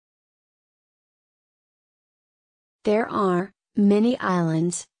There are many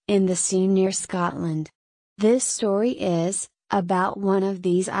islands in the sea near Scotland. This story is about one of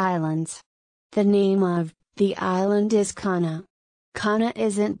these islands. The name of the island is Kana. Kana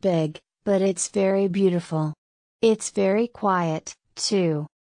isn't big, but it's very beautiful. It's very quiet, too.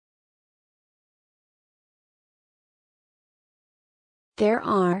 There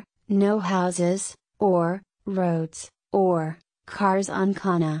are no houses, or roads, or cars on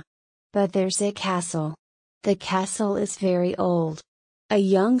Kana. But there's a castle. The castle is very old. A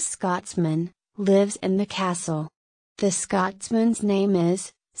young Scotsman lives in the castle. The Scotsman's name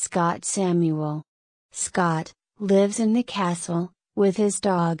is Scott Samuel. Scott lives in the castle with his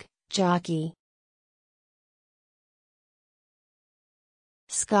dog, Jockey.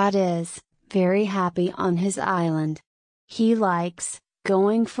 Scott is very happy on his island. He likes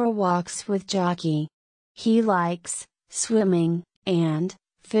going for walks with Jockey. He likes swimming and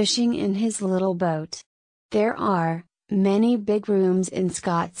fishing in his little boat. There are many big rooms in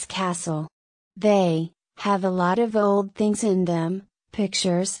Scott's castle. They have a lot of old things in them,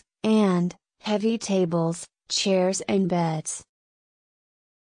 pictures, and heavy tables, chairs and beds.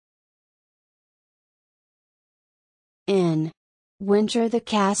 In winter the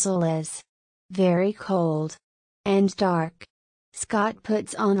castle is very cold and dark. Scott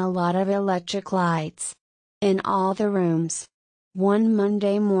puts on a lot of electric lights in all the rooms. One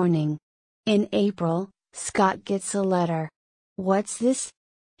Monday morning, in April, Scott gets a letter. "What's this?"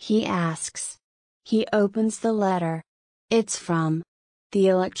 he asks. He opens the letter. It's from the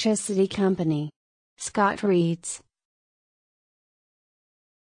electricity company. Scott reads,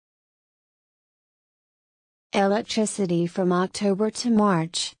 "Electricity from October to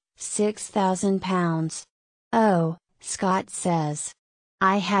March, £6,000. Oh," Scott says.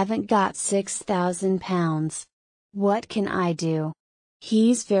 "I haven't got £6,000. What can I do?"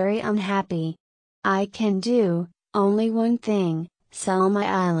 He's very unhappy. "I can do only one thing, sell my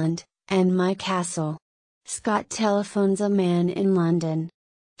island and my castle." Scott telephones a man in London.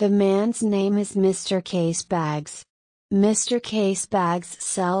 The man's name is Mr. Casebags. Mr. Casebags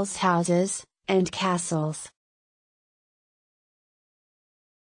sells houses and castles.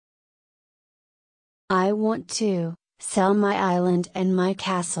 "I want to sell my island and my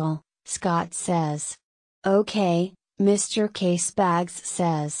castle," Scott says. "Okay," Mr. Casebags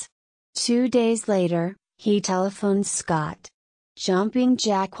says. 2 days later, he telephones Scott. "Jumping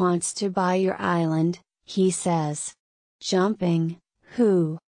Jack wants to buy your island," he says. "Jumping,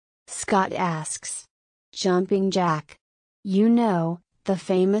 who?" Scott asks. "Jumping Jack. You know, the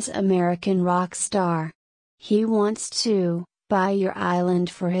famous American rock star. He wants to buy your island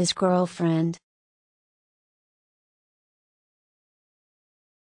for his girlfriend."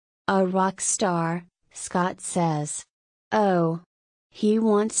 "A rock star," Scott says. "Oh. He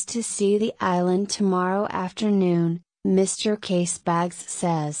wants to see the island tomorrow afternoon," Mr. Casebags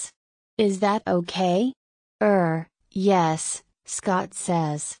says. "Is that okay?" Yes," Scott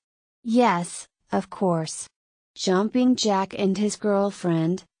says. "Yes, of course. Jumping Jack and his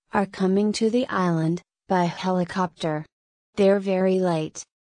girlfriend are coming to the island by helicopter. They're very late."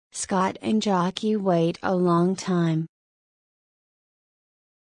 Scott and Jockey wait a long time.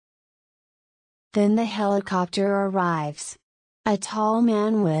 Then the helicopter arrives. A tall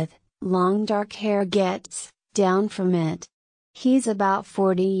man with long dark hair gets down from it. He's about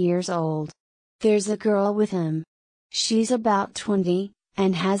 40 years old. There's a girl with him. She's about 20,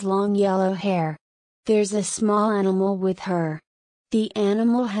 and has long yellow hair. There's a small animal with her. The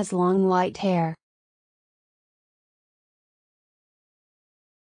animal has long white hair.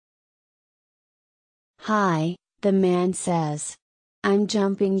 "Hi," the man says. "I'm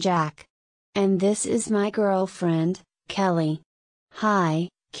Jumping Jack. And this is my girlfriend, Kelly." "Hi,"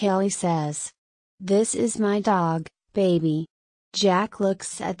 Kelly says. "This is my dog, Baby." Jack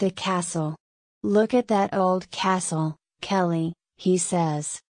looks at the castle. "Look at that old castle, Kelly," he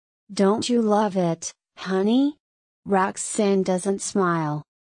says. "Don't you love it, honey?" Roxanne doesn't smile.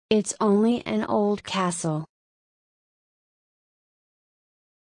 "It's only an old castle."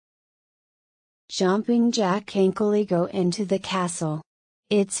 Jumping Jack and Kelly go into the castle.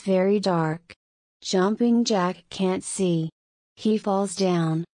 It's very dark. Jumping Jack can't see. He falls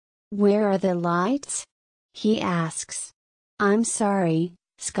down. "Where are the lights?" he asks. "I'm sorry,"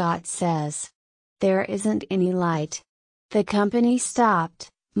 Scott says. "There isn't any light. The company stopped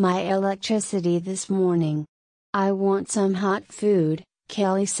my electricity this morning. I want some hot food,"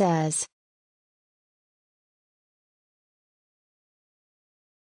 Kelly says.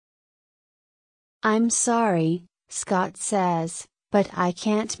 "I'm sorry," Scott says, "but I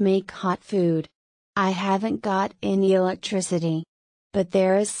can't make hot food. I haven't got any electricity. But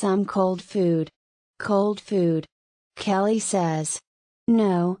there is some cold food." "Cold food?" Kelly says.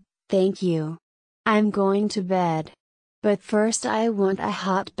 No, thank you. I'm going to bed. But first I want a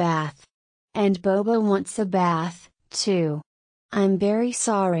hot bath. And Boba wants a bath, too. I'm very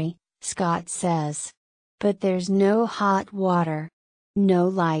sorry, Scott says. But there's no hot water. No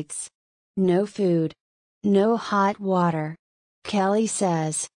lights. No food. No hot water. Kelly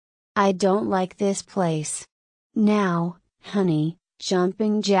says. I don't like this place. Now, honey,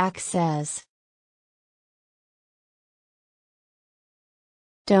 Jumping Jack says.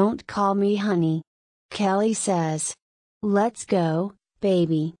 Don't call me honey. Kelly says. Let's go,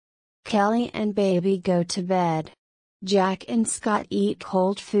 baby. Kelly and baby go to bed. Jack and Scott eat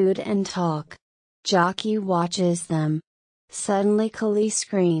cold food and talk. Jockey watches them. Suddenly Kelly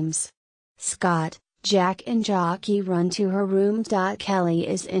screams. Scott, Jack and Jockey run to her room. Kelly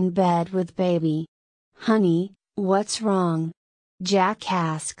is in bed with baby. Honey, what's wrong? Jack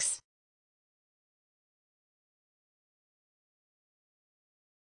asks.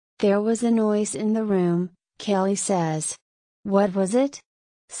 There was a noise in the room, Kelly says. What was it?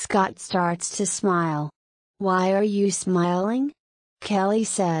 Scott starts to smile. Why are you smiling? Kelly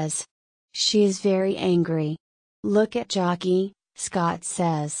says. She is very angry. Look at Jockey, Scott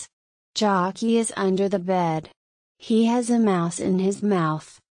says. Jockey is under the bed. He has a mouse in his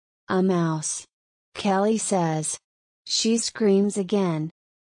mouth. A mouse. Kelly says. She screams again.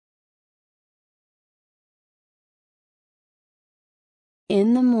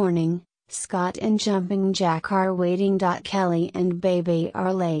 In the morning, Scott and Jumping Jack are waiting. Kelly and baby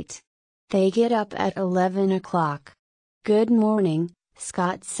are late. They get up at 11 o'clock. Good morning,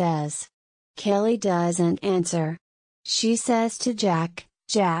 Scott says. Kelly doesn't answer. She says to Jack,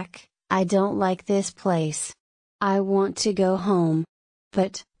 Jack, I don't like this place. I want to go home.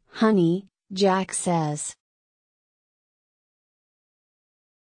 But, honey, Jack says.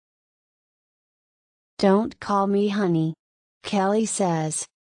 Don't call me honey. Kelly says.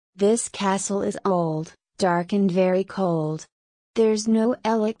 This castle is old, dark and very cold. There's no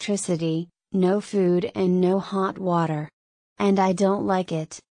electricity, no food and no hot water. And I don't like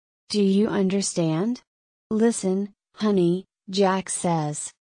it. Do you understand? Listen, honey, Jack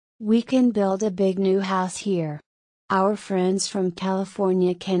says. We can build a big new house here. Our friends from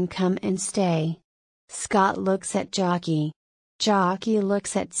California can come and stay. Scott looks at Jockey. Jockey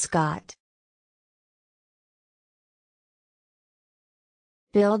looks at Scott.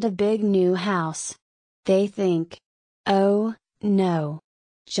 Build a big new house. They think. Oh, no.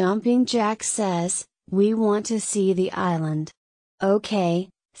 Jumping Jack says, we want to see the island. Okay,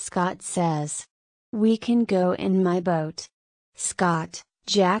 Scott says. We can go in my boat. Scott,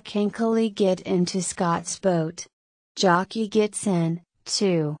 Jack and Kelly get into Scott's boat. Jockey gets in,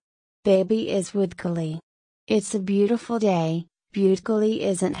 too. Baby is with Kelly. It's a beautiful day, but Kelly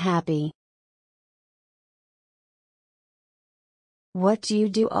isn't happy. What do you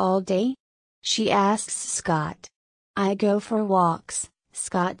do all day? She asks Scott. I go for walks,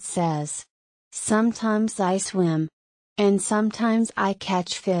 Scott says. Sometimes I swim. And sometimes I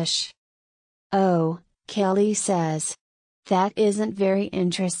catch fish. Oh, Kelly says. That isn't very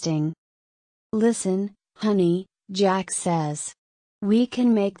interesting. Listen, honey, Jack says. We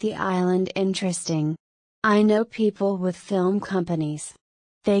can make the island interesting. I know people with film companies.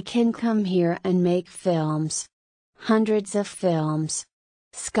 They can come here and make films. Hundreds of films.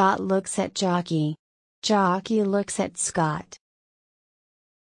 Scott looks at Jockey. Jockey looks at Scott.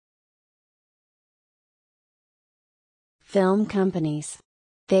 Film companies.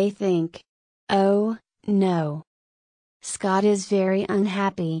 They think. Oh, no. Scott is very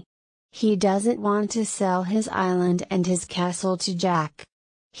unhappy. He doesn't want to sell his island and his castle to Jack.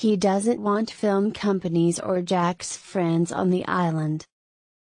 He doesn't want film companies or Jack's friends on the island.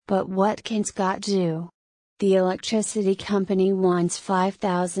 But what can Scott do? The electricity company wants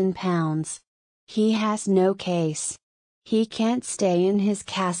 £5,000. He has no case. He can't stay in his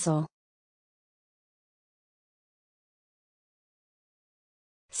castle.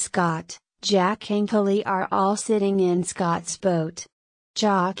 Scott, Jack and Kelly are all sitting in Scott's boat.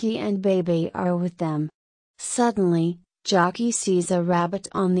 Jockey and baby are with them. Suddenly, Jockey sees a rabbit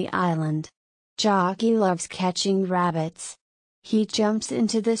on the island. Jockey loves catching rabbits. He jumps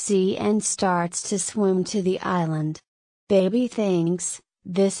into the sea and starts to swim to the island. Baby thinks,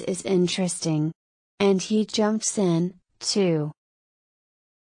 this is interesting. And he jumps in, too.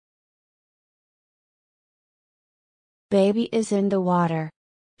 Baby is in the water.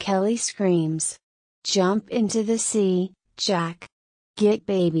 Kelly screams. Jump into the sea, Jack. Get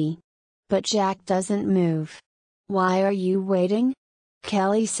baby. But Jack doesn't move. Why are you waiting?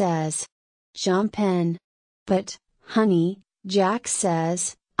 Kelly says. Jump in. But, honey, Jack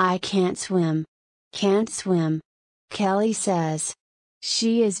says, I can't swim. Can't swim. Kelly says.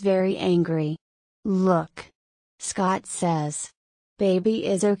 She is very angry. Look. Scott says. Baby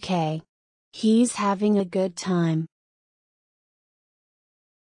is okay. He's having a good time.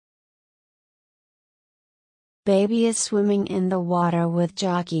 Baby is swimming in the water with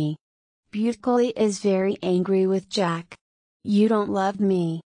Jockey. Kelly is very angry with Jack. You don't love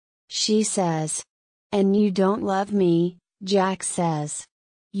me. She says. And you don't love me, Jack says.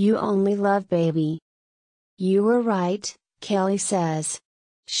 You only love baby. You were right, Kelly says.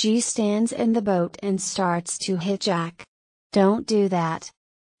 She stands in the boat and starts to hit Jack. Don't do that.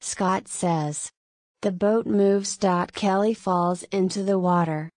 Scott says. The boat moves. Kelly falls into the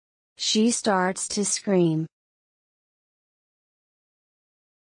water. She starts to scream.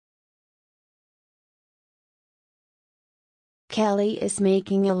 Kelly is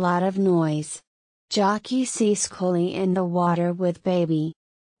making a lot of noise. Jockey sees Kelly in the water with baby.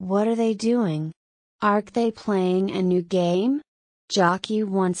 What are they doing? Are they playing a new game? Jockey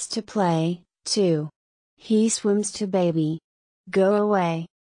wants to play, too. He swims to baby. Go away.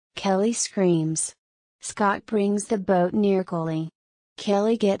 Kelly screams. Scott brings the boat near Kelly.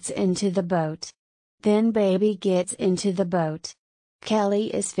 Kelly gets into the boat. Then baby gets into the boat.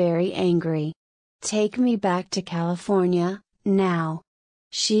 Kelly is very angry. Take me back to California, now.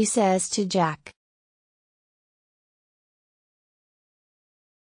 She says to Jack.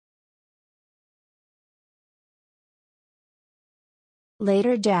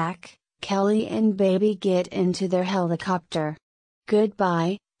 Later Jack, Kelly and baby get into their helicopter.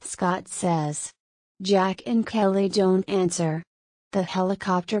 Goodbye, Scott says. Jack and Kelly don't answer. The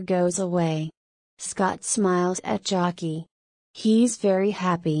helicopter goes away. Scott smiles at Jockey. He's very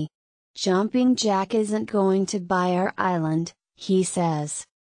happy. Jumping Jack isn't going to buy our island, he says.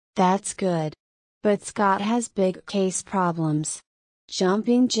 That's good. But Scott has big case problems.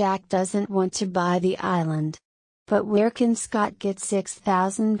 Jumping Jack doesn't want to buy the island. But where can Scott get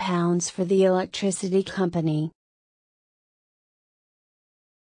 £6,000 for the electricity company?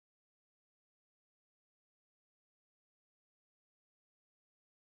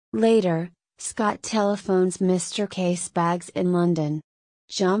 Later, Scott telephones Mr. Casebags in London.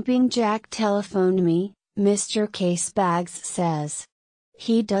 Jumping Jack telephoned me, Mr. Casebags says.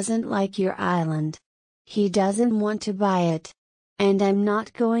 He doesn't like your island. He doesn't want to buy it. And I'm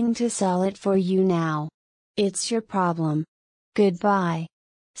not going to sell it for you now. It's your problem. Goodbye.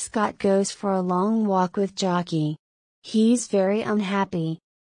 Scott goes for a long walk with Jockey. He's very unhappy.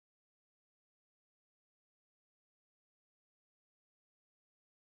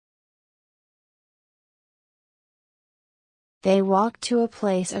 They walk to a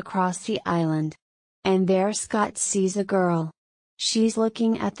place across the island. And there Scott sees a girl. She's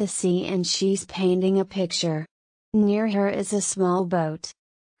looking at the sea and she's painting a picture. Near her is a small boat.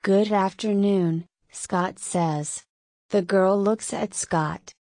 Good afternoon, Scott says. The girl looks at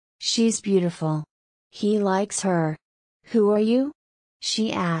Scott. She's beautiful. He likes her. Who are you?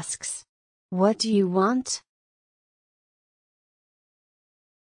 She asks. What do you want?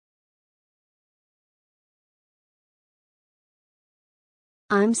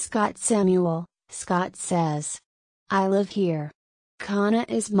 I'm Scott Samuel, Scott says. I live here. Kana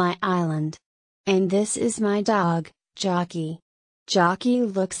is my island. And this is my dog, Jockey. Jockey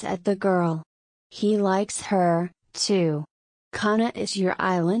looks at the girl. He likes her, too. Kana is your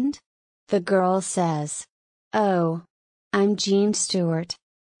island? The girl says. Oh. I'm Jean Stewart.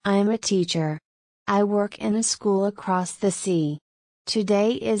 I'm a teacher. I work in a school across the sea.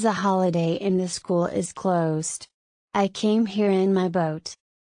 Today is a holiday and the school is closed. I came here in my boat.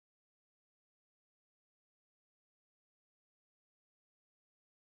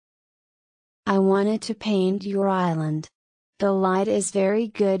 I wanted to paint your island. The light is very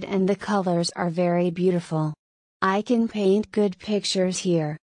good and the colors are very beautiful. I can paint good pictures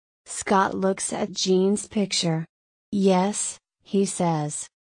here. Scott looks at Jean's picture. Yes, he says.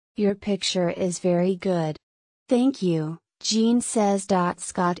 Your picture is very good. Thank you, Jean says.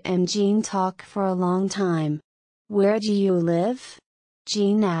 Scott and Jean talk for a long time. Where do you live?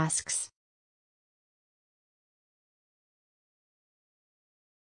 Jean asks.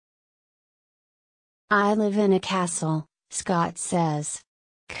 I live in a castle, Scott says.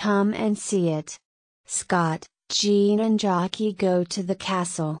 Come and see it. Scott, Jean and Jockey go to the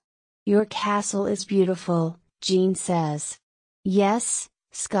castle. Your castle is beautiful, Jean says. Yes,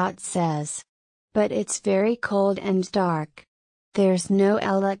 Scott says. But it's very cold and dark. There's no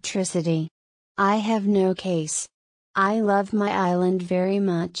electricity. I have no case. I love my island very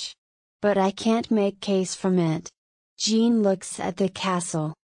much. But I can't make case from it. Jean looks at the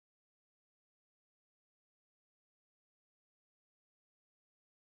castle.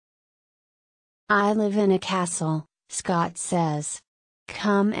 I live in a castle, Scott says.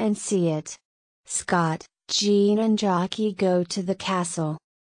 Come and see it. Scott, Jean and Jockey go to the castle.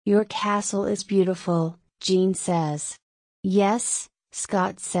 Your castle is beautiful, Jean says. Yes,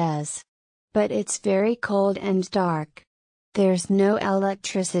 Scott says. But it's very cold and dark. There's no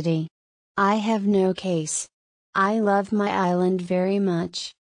electricity. I have no case. I love my island very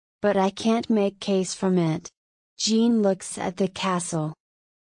much. But I can't make case from it. Jean looks at the castle.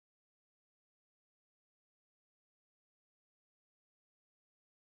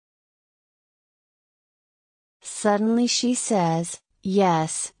 Suddenly she says,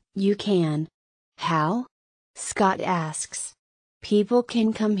 yes, you can. How? Scott asks. People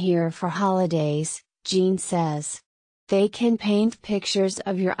can come here for holidays, Jean says. They can paint pictures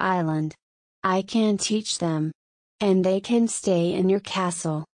of your island. I can teach them. And they can stay in your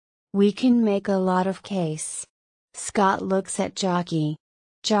castle. We can make a lot of case. Scott looks at Jockey.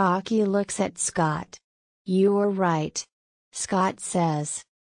 Jockey looks at Scott. You are right. Scott says.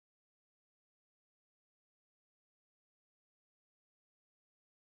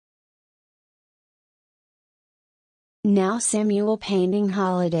 Now Samuel painting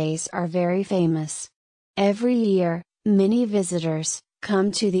holidays are very famous. Every year, many visitors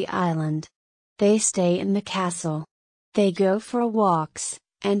come to the island. They stay in the castle. They go for walks,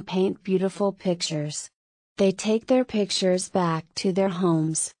 and paint beautiful pictures. They take their pictures back to their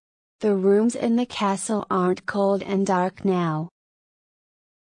homes. The rooms in the castle aren't cold and dark now.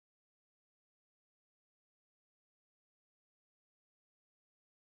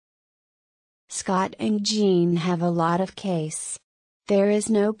 Scott and Jean have a lot of case. There is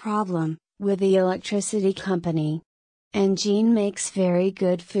no problem with the electricity company. And Jean makes very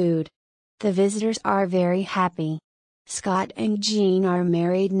good food. The visitors are very happy. Scott and Jean are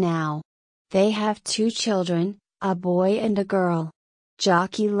married now. They have 2 children, a boy and a girl.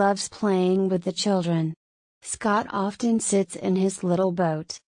 Jockey loves playing with the children. Scott often sits in his little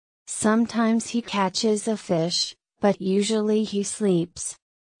boat. Sometimes he catches a fish, but usually he sleeps.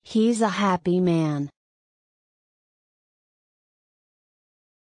 He's a happy man.